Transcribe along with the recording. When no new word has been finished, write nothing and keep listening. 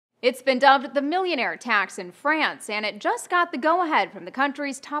It's been dubbed the Millionaire tax in France, and it just got the go-ahead from the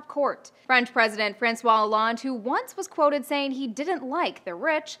country's top court. French President François Hollande, who once was quoted saying he didn't like the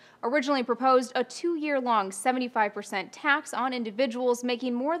rich, originally proposed a 2-year-long 75% tax on individuals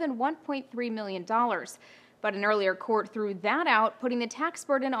making more than $1.3 million. But an earlier court threw that out, putting the tax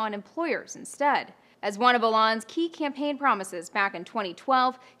burden on employers instead. As one of Hollande's key campaign promises back in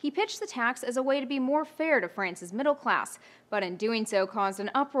 2012, he pitched the tax as a way to be more fair to France's middle class, but in doing so caused an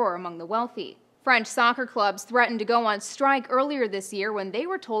uproar among the wealthy. French soccer clubs threatened to go on strike earlier this year when they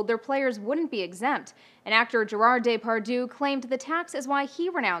were told their players wouldn't be exempt, and actor Gerard Depardieu claimed the tax is why he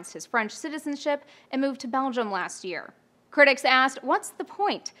renounced his French citizenship and moved to Belgium last year. Critics asked, what's the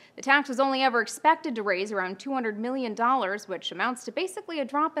point? The tax was only ever expected to raise around $200 million, which amounts to basically a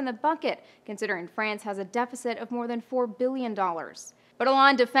drop in the bucket, considering France has a deficit of more than $4 billion. But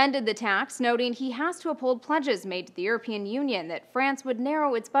Hollande defended the tax, noting he has to uphold pledges made to the European Union that France would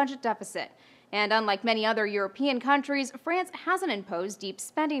narrow its budget deficit. And unlike many other European countries, France hasn't imposed deep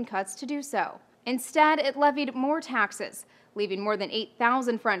spending cuts to do so. Instead, it levied more taxes, leaving more than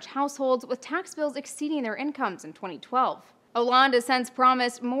 8,000 French households with tax bills exceeding their incomes in 2012. Hollande has since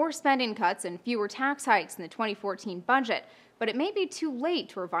promised more spending cuts and fewer tax hikes in the 2014 budget, but it may be too late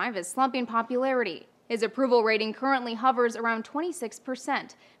to revive his slumping popularity. His approval rating currently hovers around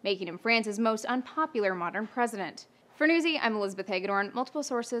 26%, making him France's most unpopular modern president. For Newsy, I'm Elizabeth Hagedorn, multiple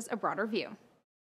sources, a broader view.